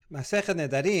Masechet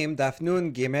Nedarim, Daf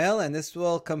Nun Gimel, and this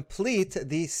will complete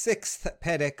the 6th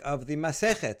perek of the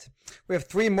Masechet. We have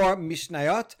 3 more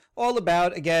Mishnayot, all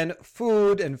about, again,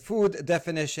 food and food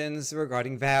definitions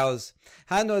regarding vows.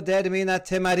 Hanoded mina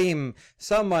temarim.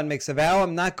 Someone makes a vow,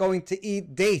 I'm not going to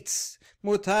eat dates.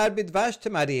 Mutar bidvash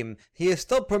temarim. He is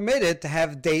still permitted to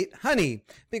have date honey.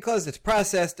 Because it's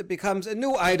processed, it becomes a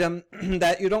new item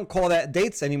that you don't call that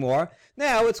dates anymore.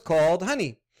 Now it's called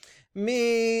honey.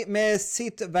 Mi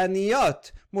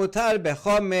sitvaniot mutar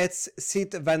bechometz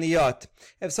sitvaniot.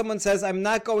 If someone says, I'm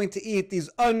not going to eat these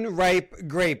unripe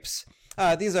grapes,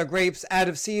 these are grapes out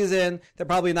of season, they're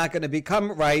probably not going to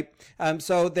become ripe,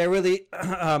 so they're really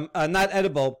not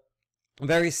edible,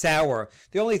 very sour.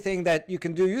 The only thing that you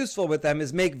can do useful with them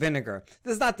is make vinegar.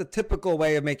 This is not the typical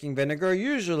way of making vinegar.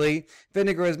 Usually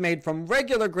vinegar is made from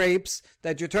regular grapes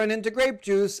that you turn into grape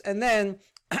juice, and then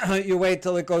you wait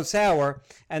till it goes sour,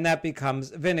 and that becomes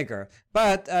vinegar.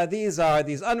 But these are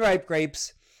these unripe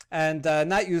grapes, and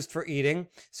not used for eating.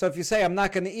 So if you say, I'm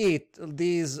not going to eat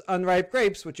these unripe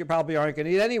grapes, which you probably aren't going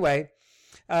to eat anyway,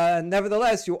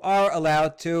 nevertheless, you are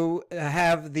allowed to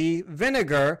have the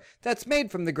vinegar that's made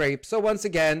from the grapes. So once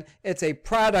again, it's a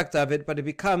product of it, but it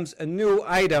becomes a new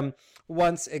item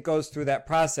once it goes through that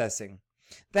processing.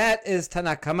 That is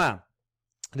Tanna Kama.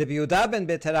 Rabbi Yehuda ben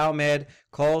Betera omer,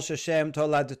 kol sheshem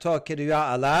toladato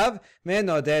kiruya alav,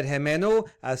 menoded hemenu,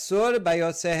 asur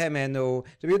bayotze hemenu.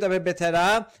 Rabbi Yehuda ben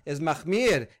Betera is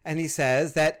machmir, and he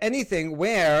says that anything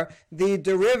where the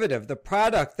derivative, the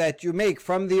product that you make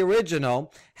from the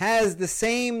original, has the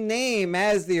same name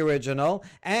as the original,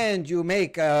 and you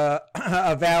make a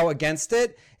vow against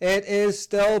it, it is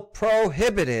still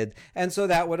prohibited. And so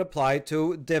that would apply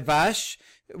to devash.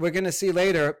 We're going to see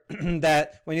later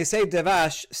that when you say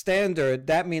devash, standard,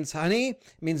 that means honey,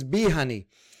 means bee honey.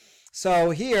 So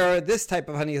here, this type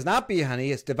of honey is not bee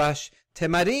honey, it's devash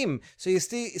temarim. So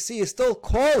you still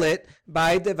call it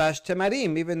by devash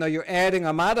temarim, even though you're adding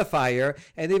a modifier,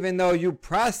 and even though you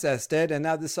processed it, and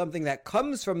now there's something that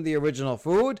comes from the original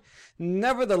food.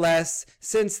 Nevertheless,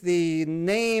 since the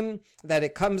name that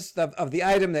it comes of the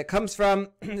item that comes from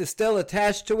is still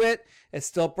attached to it, it's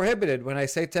still prohibited. When I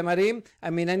say temarim,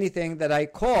 I mean anything that I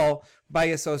call by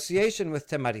association with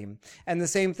temarim. And the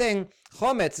same thing,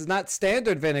 chometz is not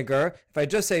standard vinegar. If I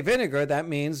just say vinegar, that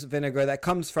means vinegar that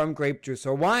comes from grape juice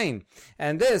or wine.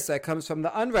 And this that comes from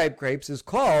the unripe grapes is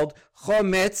called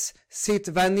chometz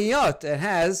sitvaniot. It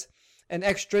has an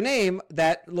extra name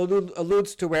that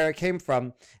alludes to where it came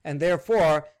from, and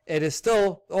therefore it is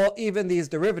still, even these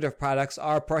derivative products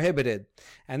are prohibited.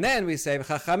 And then we say,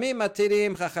 Chachamim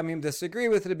matirim, Chachamim disagree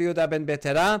with Rabbi Yehuda ben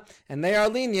Betera, and they are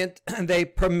lenient, and they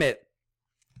permit.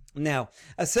 Now,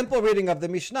 a simple reading of the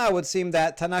Mishnah would seem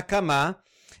that Tanna Kama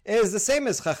is the same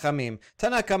as Chachamim.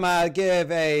 Tanna Kama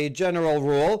give a general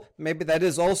rule, maybe that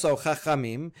is also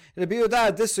Chachamim. Rabbi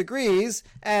Yehuda disagrees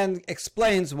and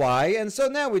explains why, and so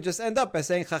now we just end up by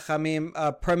saying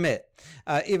Chachamim permit,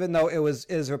 even though it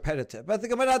is repetitive. But the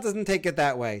Gemara doesn't take it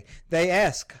that way. They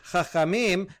ask,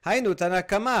 Chachamim, Hainu Tanna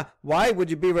Kama, why would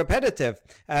you be repetitive?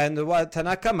 And what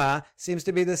Tanna Kama seems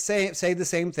to be say the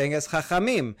same thing as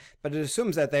Chachamim, but it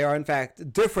assumes that they are in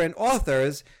fact different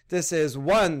authors. This is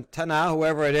one Tana,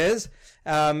 whoever it is,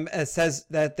 it says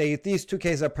that these 2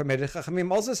 cases are permitted.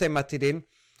 Chachamim also say matirim,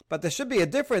 but there should be a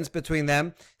difference between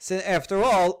them. So after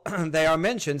all, they are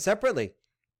mentioned separately.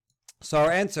 So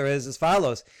our answer is as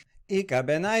follows. Ika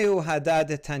benayu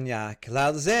hadad Tanya,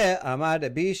 klal ze amar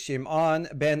Rabbi Shimon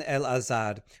ben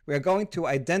Elazar. We are going to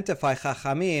identify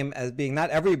Chachamim as being not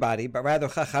everybody, but rather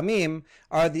Chachamim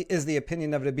is the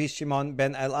opinion of Rabbi Shimon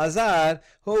ben Elazar,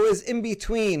 who is in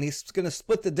between. He's going to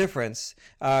split the difference.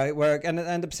 We're going to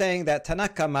end up saying that Tanna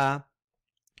Kama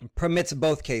permits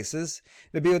both cases,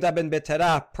 Rabbi Yehuda ben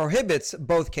Betera prohibits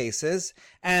both cases,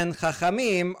 and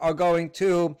Chachamim are going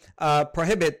to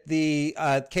prohibit the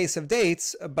case of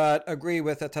dates, but agree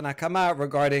with the Tanna Kama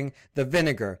regarding the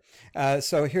vinegar.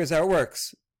 So here's how it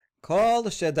works. Kol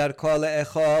shedarko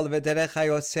le'echol v'derech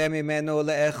hayotze mimenu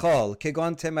le'echol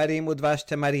kegon temarim udvash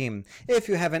temarim. If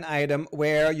you have an item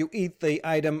where you eat the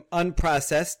item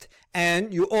unprocessed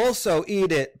and you also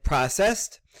eat it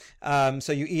processed,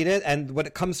 so you eat it and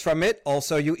what comes from it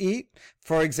also you eat.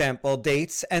 For example,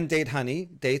 dates and date honey.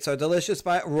 Dates are delicious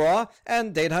by raw,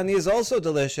 and date honey is also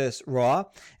delicious raw.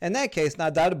 In that case,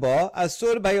 nadar bo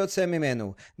asur bayotze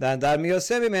mimenu. Nadar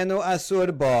miyotze mimenu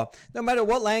asur bo. No matter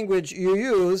what language you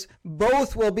use,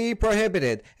 both will be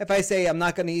prohibited. If I say I'm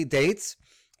not going to eat dates,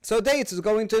 so dates is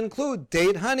going to include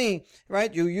date honey,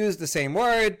 right? You use the same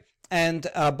word. and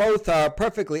both are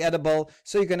perfectly edible,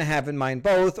 so you're going to have in mind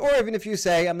both. Or even if you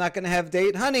say, I'm not going to have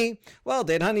date honey, well,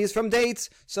 date honey is from dates,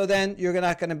 so then you're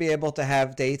not going to be able to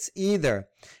have dates either.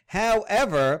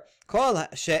 However, something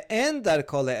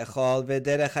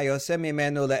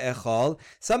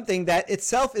that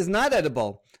itself is not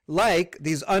edible, like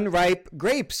these unripe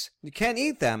grapes. You can't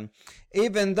eat them,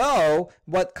 even though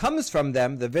what comes from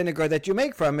them, the vinegar that you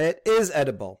make from it, is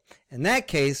edible. In that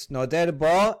case, noder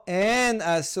bo en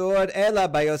asur ela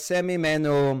bayoseh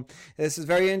mimenu. This is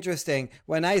very interesting.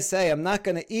 When I say I'm not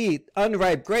going to eat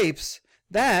unripe grapes,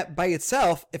 that by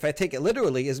itself, if I take it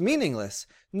literally, is meaningless.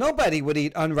 Nobody would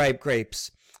eat unripe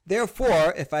grapes.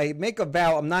 Therefore, if I make a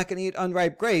vow I'm not going to eat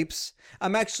unripe grapes,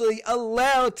 I'm actually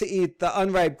allowed to eat the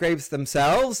unripe grapes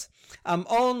themselves. I'm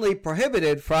only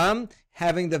prohibited from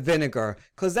having the vinegar,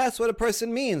 because that's what a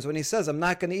person means when he says I'm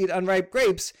not going to eat unripe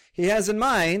grapes. He has in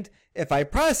mind, if I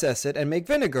process it and make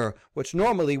vinegar, which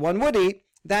normally one would eat,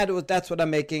 that's what I'm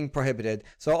making prohibited.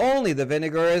 So only the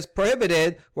vinegar is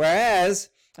prohibited, whereas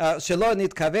because all he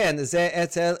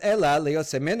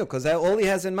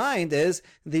has in mind is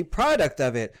the product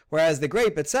of it, whereas the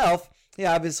grape itself, he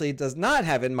obviously does not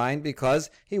have in mind because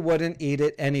he wouldn't eat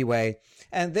it anyway.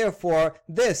 And therefore,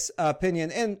 this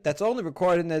opinion that's only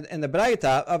recorded in the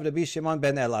Braita of Rabbi Shimon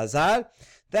ben Elazar,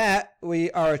 that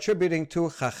we are attributing to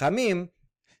Chachamim,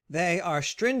 they are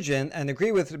stringent and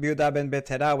agree with Rabbi Yehuda ben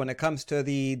Betera when it comes to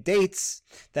the dates,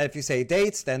 that if you say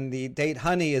dates, then the date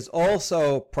honey is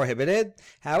also prohibited.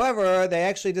 However, they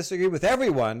actually disagree with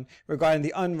everyone regarding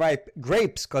the unripe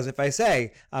grapes, because if I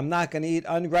say I'm not going to eat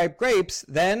unripe grapes,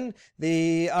 then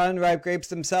the unripe grapes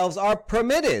themselves are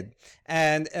permitted,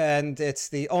 and it's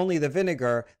only the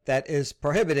vinegar that is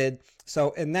prohibited.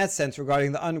 So in that sense,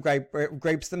 regarding the unripe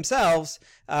grapes themselves,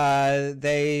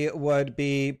 they would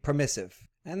be permissive.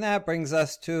 And that brings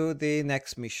us to the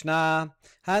next Mishnah.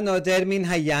 Hanoder min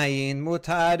hayayin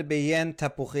mutar beyen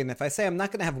tapuchin. If I say I'm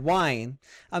not going to have wine,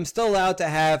 I'm still allowed to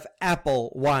have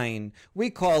apple wine. We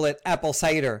call it apple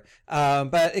cider,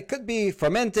 but it could be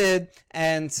fermented.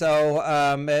 And so,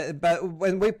 but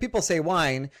when people say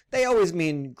wine, they always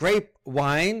mean grape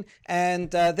wine, and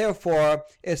therefore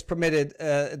it's permitted.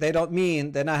 They're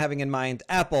not having in mind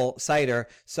apple cider,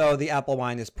 so the apple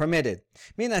wine is permitted.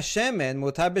 Mina shemen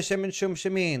mutar b'shemen shum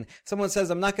shemin. Someone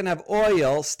says I'm not going to have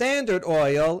oil. Standard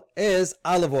oil is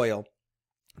olive oil.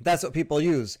 That's what people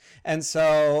use. And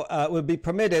so it would be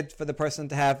permitted for the person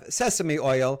to have sesame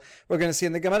oil. We're going to see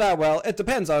in the Gemara, well, it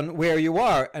depends on where you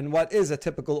are and what is a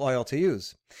typical oil to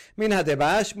use.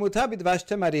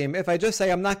 If I just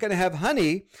say I'm not going to have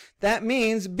honey, that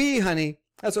means bee honey.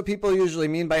 That's what people usually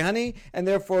mean by honey, and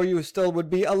therefore you still would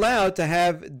be allowed to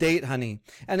have date honey.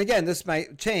 And again, this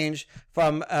might change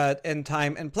from in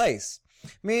time and place.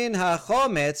 Min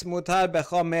ha-chometz mutar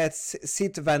bechometz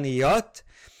sitvaniyot.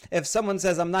 If someone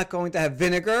says I'm not going to have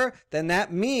vinegar, then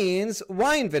that means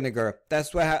wine vinegar.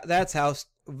 That's how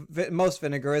most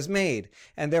vinegar is made,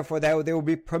 and therefore they will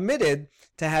be permitted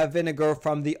to have vinegar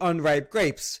from the unripe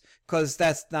grapes, because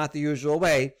that's not the usual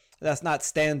way. That's not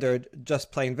standard,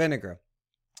 just plain vinegar.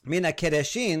 Mina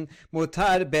kereshin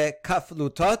mutar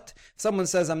bekaflutot. Someone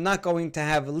says I'm not going to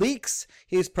have leeks,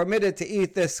 he's permitted to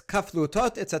eat this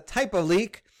kaflutot. It's a type of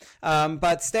leek,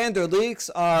 but standard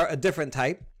leeks are a different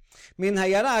type. Min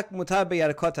hayarak mutar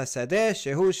beyarkot hasadeh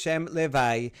shehu shem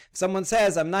levai. If someone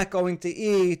says I'm not going to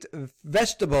eat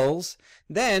vegetables,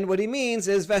 then what he means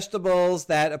is vegetables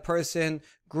that a person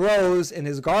grows in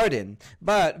his garden.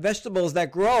 But vegetables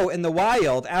that grow in the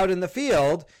wild, out in the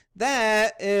field,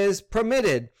 that is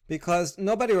permitted, because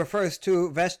nobody refers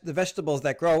to the vegetables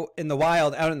that grow in the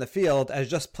wild, out in the field, as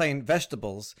just plain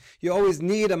vegetables. You always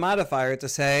need a modifier to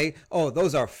say, oh,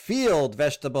 those are field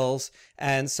vegetables.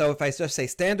 And so if I just say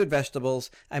standard vegetables,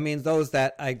 I mean those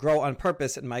that I grow on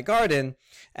purpose in my garden,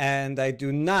 and I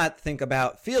do not think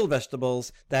about field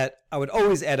vegetables, that I would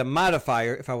always add a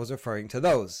modifier if I was referring to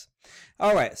those.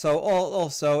 All right, so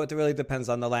also it really depends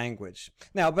on the language.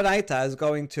 Now, Baraita is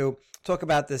going to talk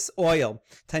about this oil.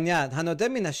 Tanya,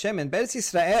 hanodem min hashemen be'eretz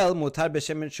Yisrael mutar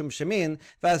b'shemen shum shemin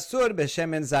v'asur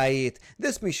b'shemen zayit.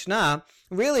 This Mishnah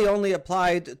really only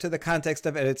applied to the context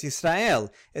of Eretz Yisrael.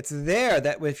 It's there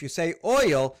that if you say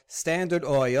oil, standard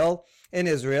oil, in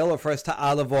Israel refers to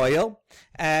olive oil,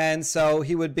 and so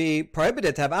he would be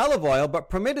prohibited to have olive oil, but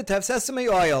permitted to have sesame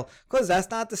oil, because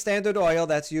that's not the standard oil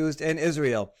that's used in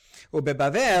Israel.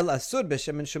 Ubebavel asur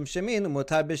b'shemen shum shemin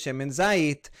umutar b'shemen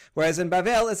zayit. Whereas in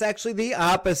Bavel, it's actually the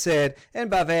opposite. In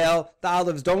Bavel, the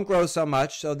olives don't grow so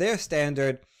much, so their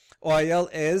standard oil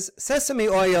is sesame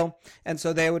oil. And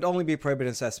so they would only be prohibited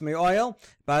in sesame oil,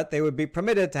 but they would be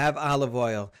permitted to have olive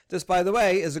oil. This, by the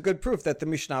way, is a good proof that the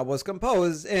Mishnah was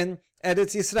composed in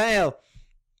Eretz Yisrael.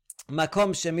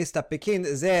 Makom shemistapekin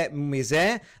ze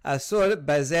mize asur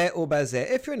baze ubaze.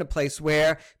 If you're in a place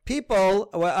where people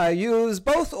use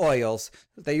both oils,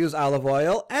 they use olive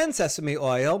oil and sesame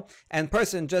oil, and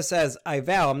person just says, I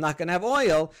vow I'm not going to have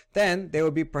oil, then they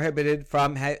would be prohibited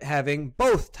from having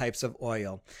both types of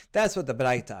oil. That's what the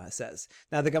Braita says.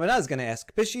 Now the Gemara is going to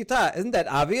ask, Pishita, isn't that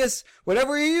obvious?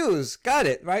 Whatever you use, got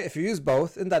it, right? If you use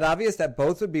both, isn't that obvious that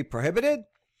both would be prohibited?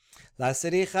 No, the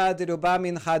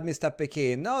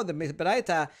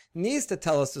Braita needs to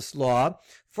tell us this law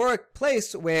for a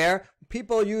place where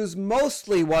people use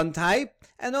mostly one type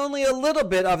and only a little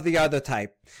bit of the other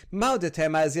type. I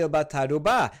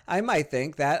might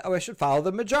think that I should follow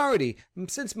the majority.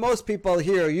 Since most people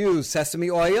here use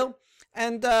sesame oil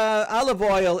and olive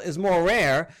oil is more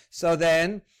rare, so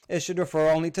then it should refer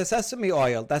only to sesame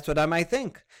oil. That's what I might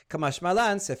think.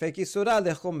 Kamashmalan sefek isura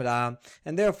lechumra.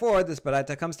 And therefore, this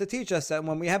Baraita comes to teach us that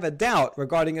when we have a doubt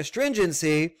regarding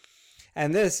astringency,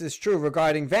 and this is true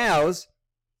regarding vows,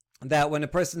 that when a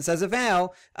person says a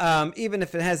vow, even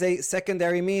if it has a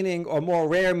secondary meaning or more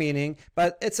rare meaning,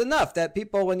 but it's enough that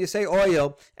people, when you say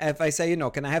oil, if I say,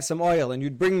 can I have some oil, and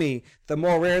you'd bring me the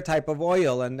more rare type of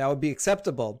oil, and that would be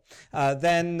acceptable,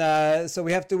 so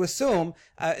we have to assume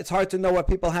it's hard to know what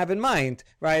people have in mind,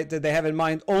 right? Did they have in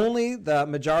mind only the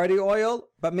majority oil?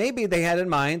 But maybe they had in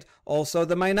mind also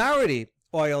the minority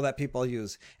oil that people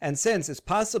use. And since it's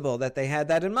possible that they had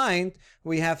that in mind,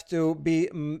 we have to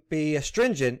be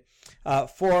stringent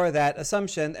for that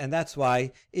assumption, and that's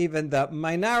why even the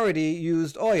minority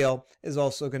used oil is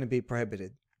also going to be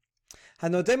prohibited.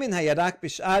 Now our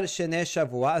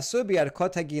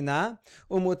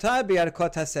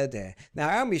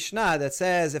Mishnah that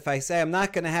says if I say I'm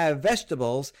not going to have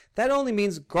vegetables, that only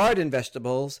means garden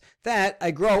vegetables that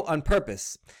I grow on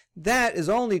purpose. That is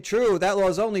only true. That law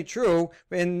is only true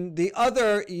in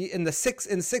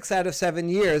 6 out of 7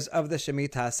 years of the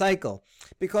Shemitah cycle.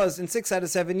 Because in 6 out of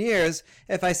 7 years,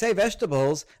 if I say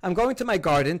vegetables, I'm going to my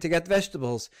garden to get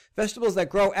vegetables. Vegetables that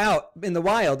grow out in the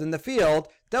wild, in the field,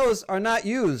 those are not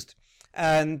used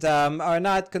and are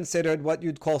not considered what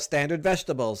you'd call standard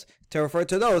vegetables. To refer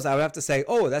to those, I would have to say,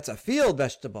 oh, that's a field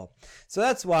vegetable. So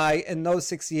that's why in those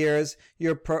 6 years,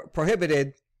 you're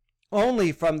prohibited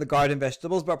only from the garden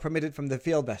vegetables, but permitted from the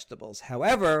field vegetables.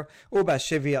 However, uba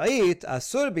shevi'it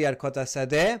asur biyarkot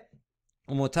hasadeh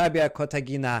umutar biyarkot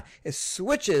hagina. It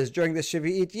switches during the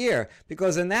Shevi'it year,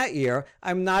 because in that year,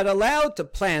 I'm not allowed to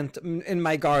plant in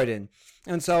my garden.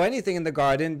 And so anything in the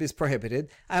garden is prohibited.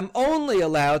 I'm only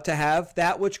allowed to have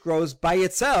that which grows by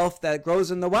itself, that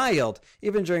grows in the wild.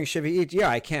 Even during Shevi'it year,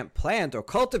 I can't plant or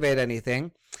cultivate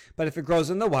anything. But if it grows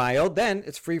in the wild, then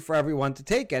it's free for everyone to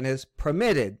take and is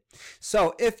permitted.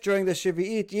 So if during the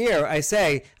Shevi'it year I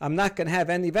say I'm not going to have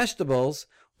any vegetables,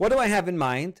 what do I have in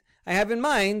mind? I have in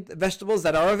mind vegetables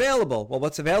that are available. Well,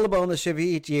 what's available in the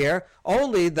Shevi'it year?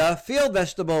 Only the field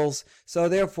vegetables. So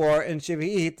therefore, in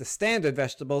Shevi'it, the standard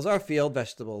vegetables are field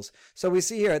vegetables. So we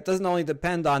see here, it doesn't only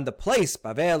depend on the place,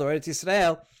 Bavel or Eretz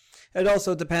Yisrael, it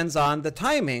also depends on the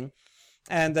timing.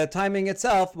 And the timing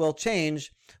itself will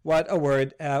change what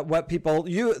people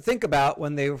think about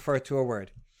when they refer to a word.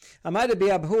 Amar Rabbi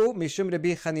Abhu mishum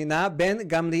Rabbi Chanina ben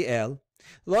Gamliel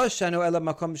lo shanu ela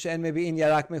makom she'en mebi'in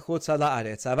yarak michutz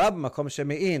la'aretz. Avav makom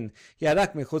she'me'in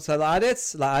yarak michutz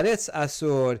la'aretz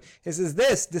asur. This is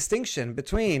this distinction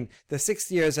between the 6th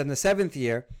years and the 7th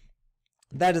year.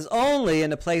 That is only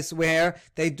in a place where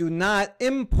they do not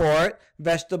import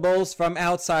vegetables from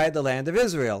outside the land of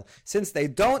Israel. Since they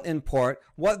don't import,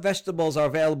 what vegetables are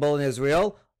available in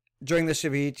Israel during the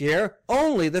Shevi'it year?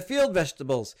 Only the field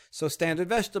vegetables. So standard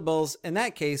vegetables, in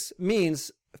that case,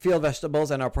 means field vegetables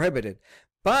and are prohibited.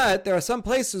 But there are some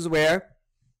places where,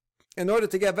 in order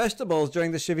to get vegetables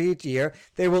during the Shevi'it year,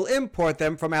 they will import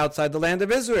them from outside the land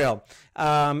of Israel.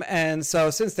 And so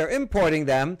since they're importing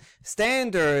them,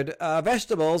 standard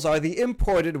vegetables are the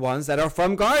imported ones that are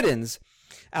from gardens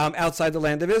outside the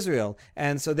land of Israel.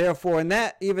 And so therefore,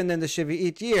 even in the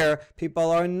Shevi'it year,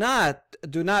 people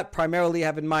do not primarily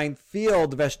have in mind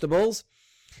field vegetables,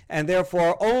 and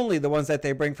therefore only the ones that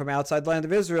they bring from outside the land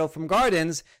of Israel from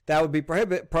gardens, that would be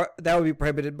prohibited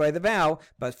by the vow,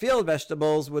 but field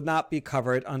vegetables would not be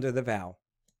covered under the vow.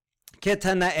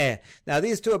 Ketana'eh. Now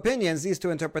these two opinions, these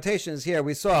two interpretations here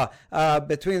we saw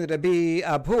between Rabbi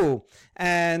Abhu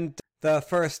and the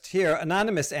first here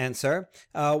anonymous answer.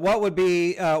 What would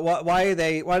be why do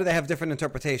they have different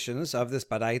interpretations of this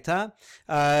baraita?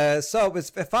 So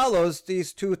it follows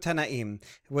these two Tanaim,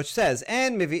 which says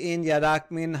and mivi'in yarak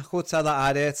min chutza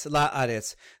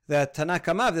la'aretz. The Tana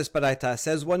Kama of this baraita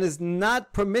says one is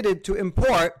not permitted to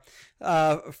import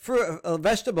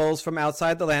vegetables from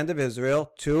outside the land of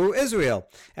Israel to Israel.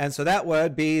 And so that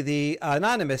would be the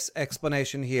anonymous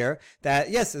explanation here,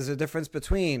 that yes, there's a difference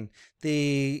between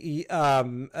the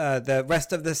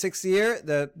rest of the 6th year,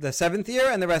 the 7th year,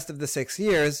 and the rest of the 6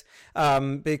 years,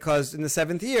 because in the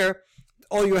 7th year,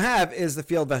 all you have is the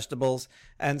field vegetables,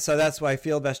 and so that's why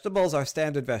field vegetables are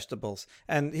standard vegetables.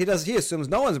 And he assumes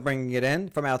no one's bringing it in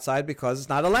from outside because it's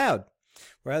not allowed.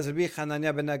 Whereas Rabbi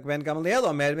Hanania ben Gamliel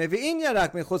Omer,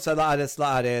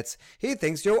 he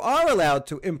thinks you are allowed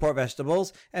to import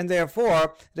vegetables, and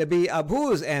therefore Rabbi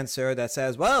Abu's answer that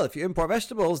says, well, if you import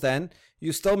vegetables, then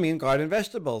you still mean garden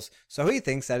vegetables. So he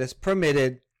thinks that is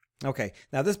permitted. Okay,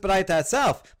 now this baraita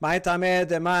itself,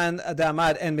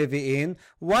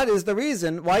 what is the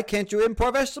reason? Why can't you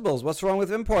import vegetables? What's wrong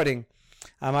with importing?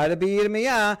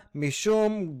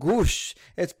 Mishum gush.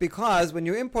 It's because when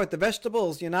you import the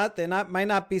vegetables, might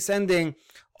not be sending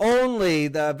only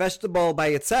the vegetable by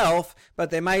itself, but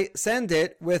they might send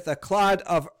it with a clod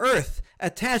of earth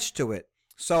attached to it.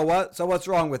 So what's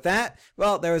wrong with that?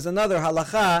 Well, there is another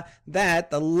halacha that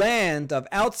the land of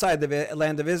outside the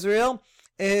land of Israel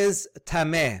is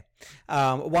tameh.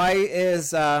 Why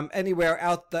is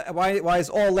why is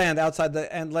all land outside the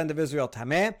land of Israel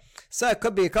tameh? So it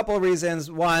could be a couple of reasons.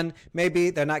 One, maybe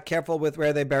they're not careful with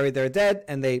where they bury their dead,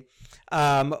 and they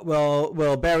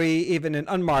will bury even in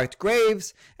unmarked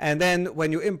graves. And then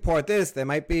when you import this, there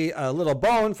might be a little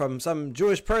bone from some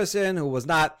Jewish person who was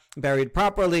not buried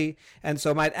properly, and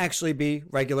so it might actually be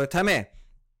regular tameh.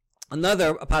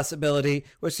 Another possibility,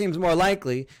 which seems more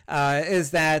likely,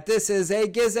 is that this is a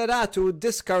gezerah to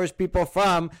discourage people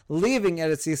from leaving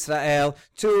Eretz Yisrael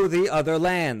to the other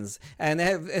lands. And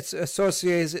it's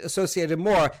associated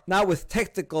more, not with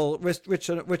technical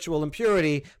ritual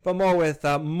impurity, but more with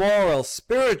moral,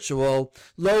 spiritual,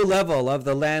 low level of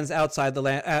the lands outside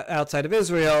of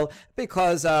Israel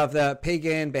because of the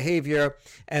pagan behavior.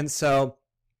 And so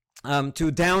to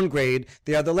downgrade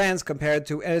the other lands compared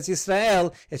to Eretz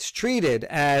Yisrael, it's treated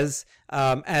as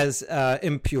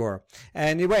impure.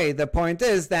 Anyway, the point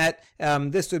is that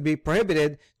this would be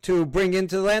prohibited to bring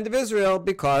into the land of Israel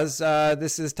because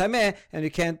this is tameh, and you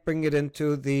can't bring it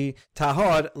into the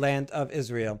tahor land of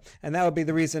Israel. And that would be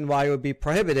the reason why it would be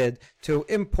prohibited to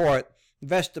import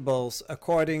vegetables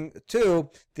according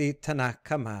to the Tanakh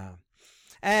Kama.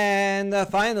 And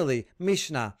finally,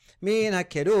 Mishnah. Min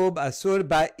hakerub asur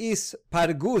ba'is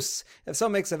pargus. If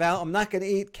someone makes a vow, I'm not going to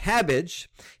eat cabbage,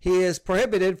 he is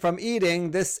prohibited from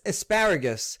eating this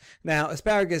asparagus. Now,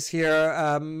 asparagus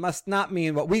here must not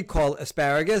mean what we call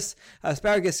asparagus.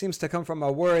 Asparagus seems to come from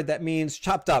a word that means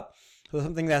chopped up. So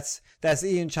something that's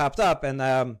eaten chopped up, and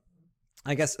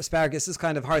I guess asparagus is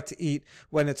kind of hard to eat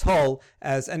when it's whole,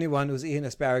 as anyone who's eaten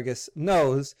asparagus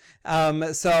knows.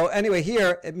 So anyway,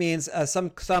 here it means some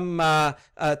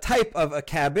type of a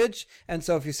cabbage. And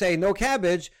so if you say no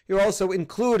cabbage, you're also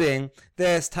including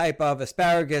this type of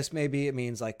asparagus. Maybe it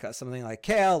means like something like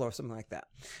kale or something like that.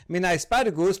 Mina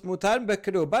asparagus mutar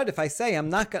bekeru. But if I say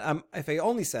if he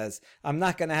only says I'm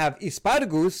not going to have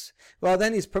asparagus, well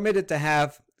then he's permitted to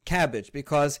have cabbage,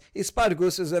 because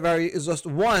asparagus is just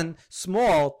one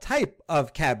small type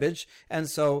of cabbage, and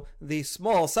so the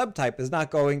small subtype is not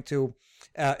going to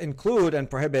include and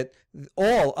prohibit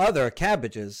all other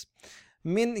cabbages.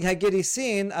 Min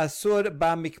hagirisin asur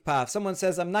ba mikpah. Someone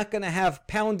says, I'm not going to have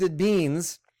pounded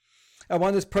beans.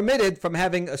 One is permitted from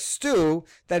having a stew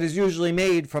that is usually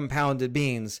made from pounded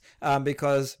beans,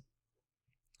 because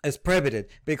is prohibited,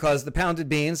 because the pounded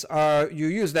beans you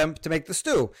use them to make the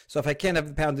stew. So if I can't have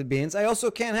the pounded beans, I also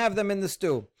can't have them in the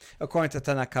stew, according to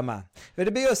Tanakh Kama. But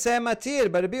Rabbi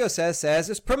Yosef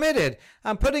says it's permitted.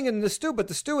 I'm putting it in the stew, but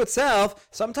the stew itself,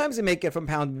 sometimes you make it from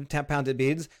pounded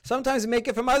beans, sometimes you make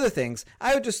it from other things.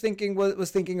 I was just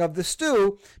thinking of the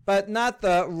stew, but not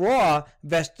the raw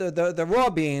the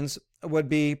raw beans would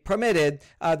be permitted.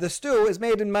 The stew is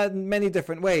made in many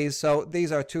different ways, so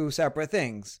these are two separate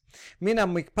things. Mina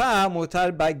mikpah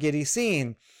mutar by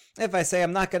girisin. If I say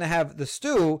I'm not going to have the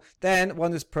stew, then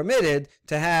one is permitted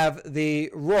to have the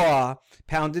raw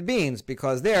pounded beans,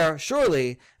 because there,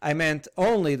 surely, I meant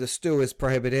only the stew is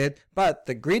prohibited, but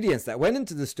the ingredients that went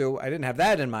into the stew, I didn't have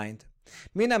that in mind.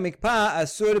 Mina mikpah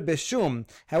asur beshum.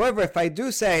 However, if I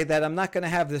do say that I'm not going to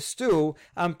have the stew,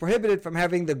 I'm prohibited from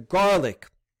having the garlic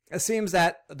it seems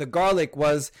that the garlic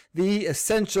was the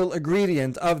essential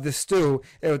ingredient of the stew.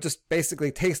 It just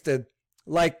basically tasted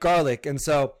like garlic. And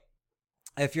so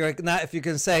if you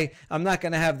can say, I'm not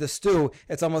going to have the stew,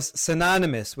 it's almost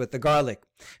synonymous with the garlic.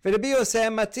 But Rabbi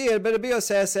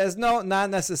Yosef says, no, not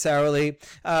necessarily.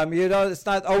 It's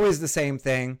not always the same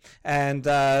thing. And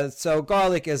so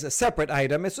garlic is a separate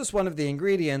item. It's just one of the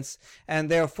ingredients. And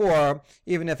therefore,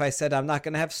 even if I said I'm not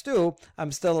going to have stew,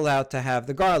 I'm still allowed to have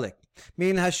the garlic.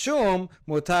 Min hashum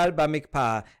mutar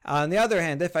b'mikpah. On the other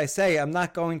hand, if I say I'm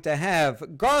not going to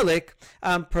have garlic,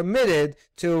 I'm permitted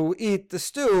to eat the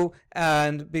stew,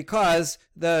 and because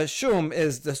the shum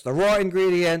is just the raw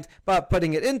ingredient, but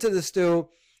putting it into the stew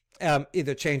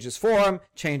either changes form,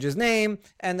 changes name,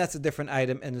 and that's a different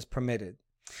item and is permitted.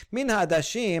 Min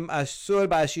hadashim asur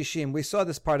ba'ashishim. We saw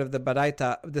this part of the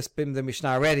Baraita, the Mishnah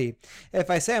already. If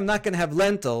I say I'm not going to have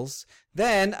lentils,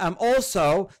 then I'm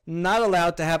also not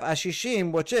allowed to have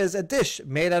ashishim, which is a dish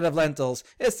made out of lentils.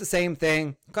 It's the same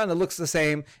thing, kind of looks the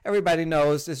same. Everybody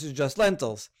knows this is just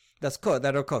lentils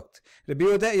that are cooked. Rabbi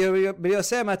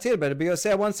Yosef matir, but Rabbi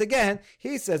Yosef, once again,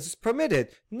 he says it's permitted.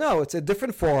 No, it's a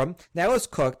different form. Now it's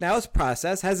cooked, now it's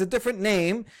processed, has a different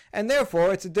name, and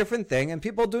therefore it's a different thing, and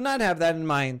people do not have that in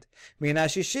mind. Min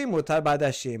ashishim mutar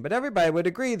b'adashim. But everybody would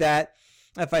agree that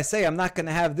if I say I'm not going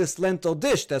to have this lentil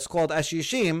dish that's called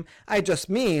ashishim, I just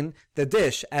mean the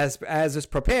dish as is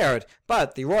prepared.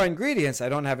 But the raw ingredients I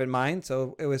don't have in mind,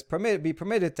 so it was be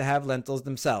permitted to have lentils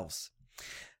themselves.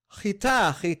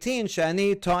 Chita, chitin,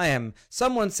 shani, to'em.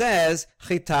 Someone says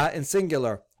chita in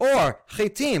singular, or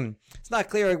chitim. It's not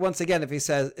clear once again if he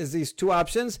says, is these two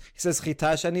options? He says chita,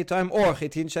 shani, to'em, or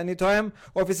chitin, shani, to'em,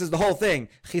 or if he says the whole thing,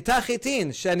 chita, chitin,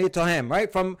 shani, to'em, right?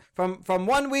 From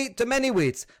one wheat to many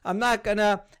wheats. I'm not going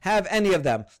to have any of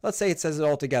them. Let's say it says it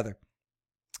all together.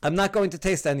 I'm not going to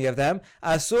taste any of them.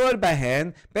 Asur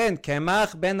bahen, ben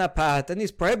kemach, ben apat. And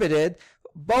he's prohibited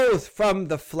both from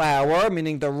the flour,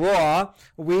 meaning the raw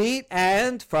wheat,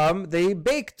 and from the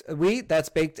baked wheat that's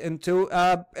baked into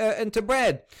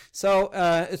bread. So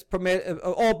it's permitted.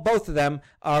 Both of them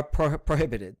are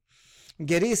prohibited.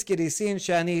 Geris gerisin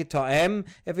shani to'em.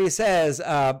 If he says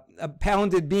a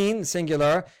pounded bean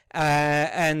singular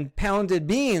and pounded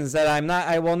beans that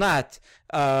I will not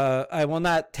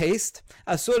taste.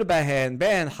 Asur bahen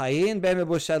ben hayin ben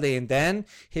mebushalin. Then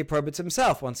he prohibits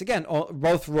himself once again,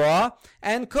 both raw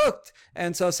and cooked.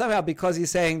 And so somehow, because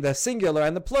he's saying the singular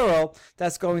and the plural,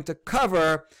 that's going to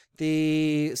cover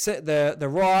the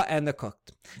raw and the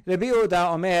cooked. Rabbi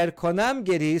Yehuda Omer konam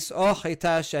geris o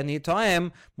chita shani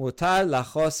to'em mutar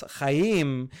lachos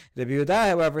chayim. Rabbi Yehuda,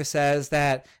 however, says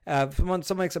that someone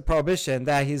makes a prohibition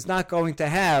that he's not going to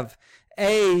have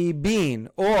a bean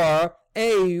or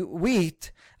a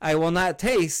wheat, I will not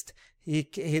taste.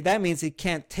 That means he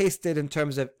can't taste it in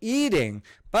terms of eating,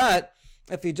 but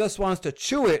if he just wants to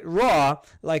chew it raw,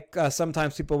 like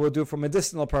sometimes people will do for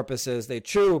medicinal purposes, they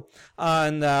chew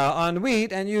on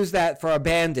wheat and use that for a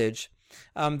bandage.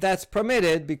 That's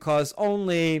permitted because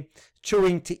only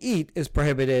chewing to eat is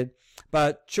prohibited,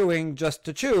 but chewing just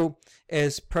to chew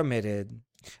is permitted.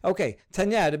 Okay,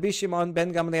 Tanya, Rabbi Shimon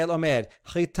ben Gamliel Omer,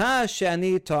 Chita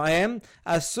she'ani to'em,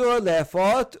 asur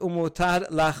le'efot umutar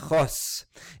lachos.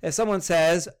 If someone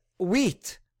says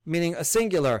wheat, meaning a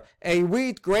singular, a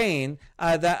wheat grain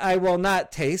that I will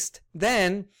not taste,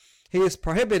 then he is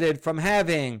prohibited from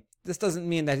having. This doesn't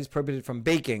mean that he's prohibited from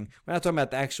baking. We're not talking about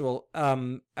the actual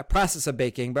process of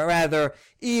baking, but rather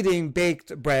eating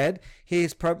baked bread. He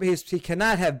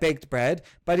cannot have baked bread,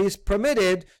 but he's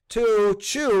permitted to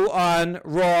chew on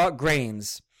raw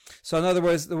grains. So in other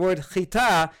words, the word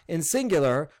chita in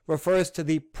singular refers to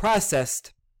the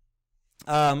processed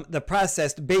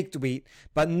baked wheat,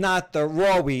 but not the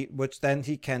raw wheat, which then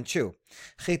he can chew.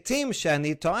 Chitim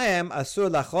shani to'em asur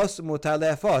lachos mutar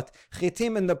le'efot.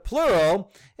 Chitim in the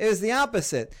plural is the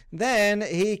opposite. Then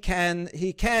he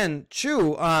can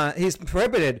chew on. He's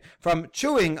prohibited from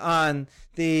chewing on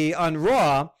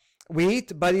raw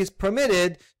wheat, but he's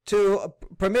permitted to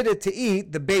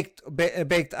eat the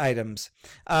baked items.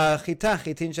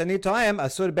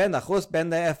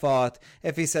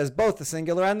 If he says both the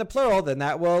singular and the plural, then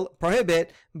that will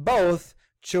prohibit both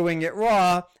chewing it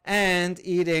raw and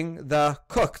eating the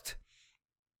cooked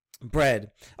bread.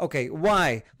 Okay,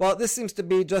 why? Well, this seems to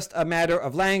be just a matter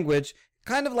of language.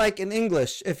 Kind of like in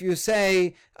English, if you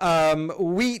say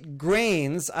wheat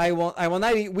grains, I will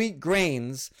not eat wheat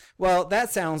grains. Well,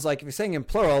 that sounds like, if you're saying in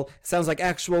plural, it sounds like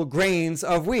actual grains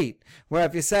of wheat. Where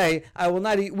if you say I will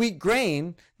not eat wheat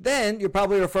grain, then you're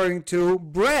probably referring to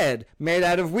bread made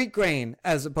out of wheat grain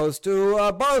as opposed to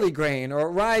barley grain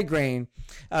or rye grain.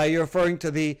 You're referring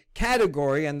to the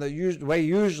category, and the way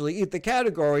you usually eat the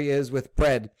category is with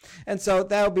bread. And so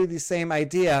that will be the same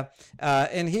idea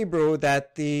in Hebrew,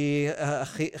 that the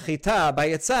chita by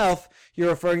itself, you're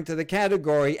referring to the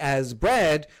category as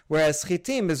bread, whereas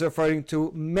chitim is referring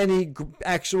to many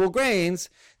actual grains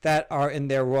that are in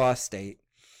their raw state.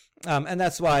 And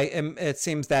that's why it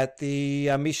seems that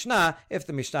the Mishnah, if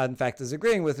the Mishnah in fact is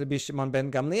agreeing with Rabbi Shimon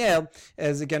ben Gamliel,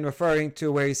 is again referring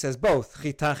to where he says both,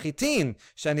 chita chitin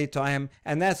shani to'em,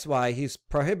 and that's why he's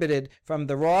prohibited from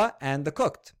the raw and the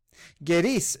cooked.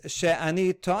 Geris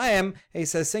she'ani to'em, he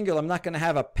says singular, I'm not going to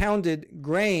have a pounded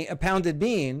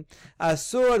bean.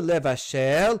 Asur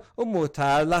levashel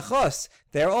umutar lachos.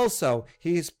 There also,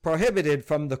 he's prohibited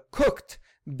from the cooked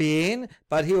bean,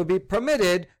 but he will be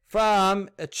permitted from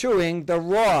chewing the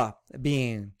raw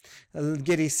bean.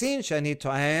 Girisin shani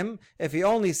to'em, if he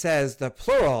only says the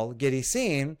plural,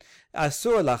 girisin,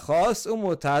 asur lachos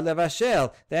umutar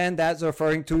levashel, then that's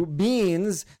referring to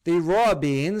beans, the raw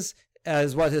beans,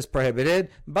 as what is prohibited,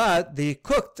 but the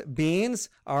cooked beans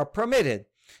are permitted.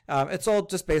 It's all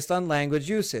just based on language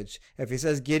usage. If he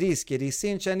says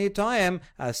girisin shani to'em,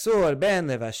 asur ben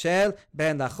levashel,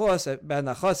 ben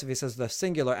nachos, if he says the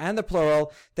singular and the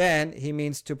plural, then he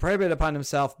means to prohibit upon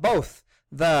himself both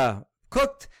the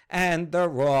cooked and the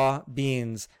raw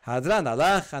beans. Hadran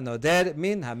alach hanoded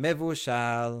min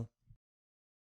hamevushal.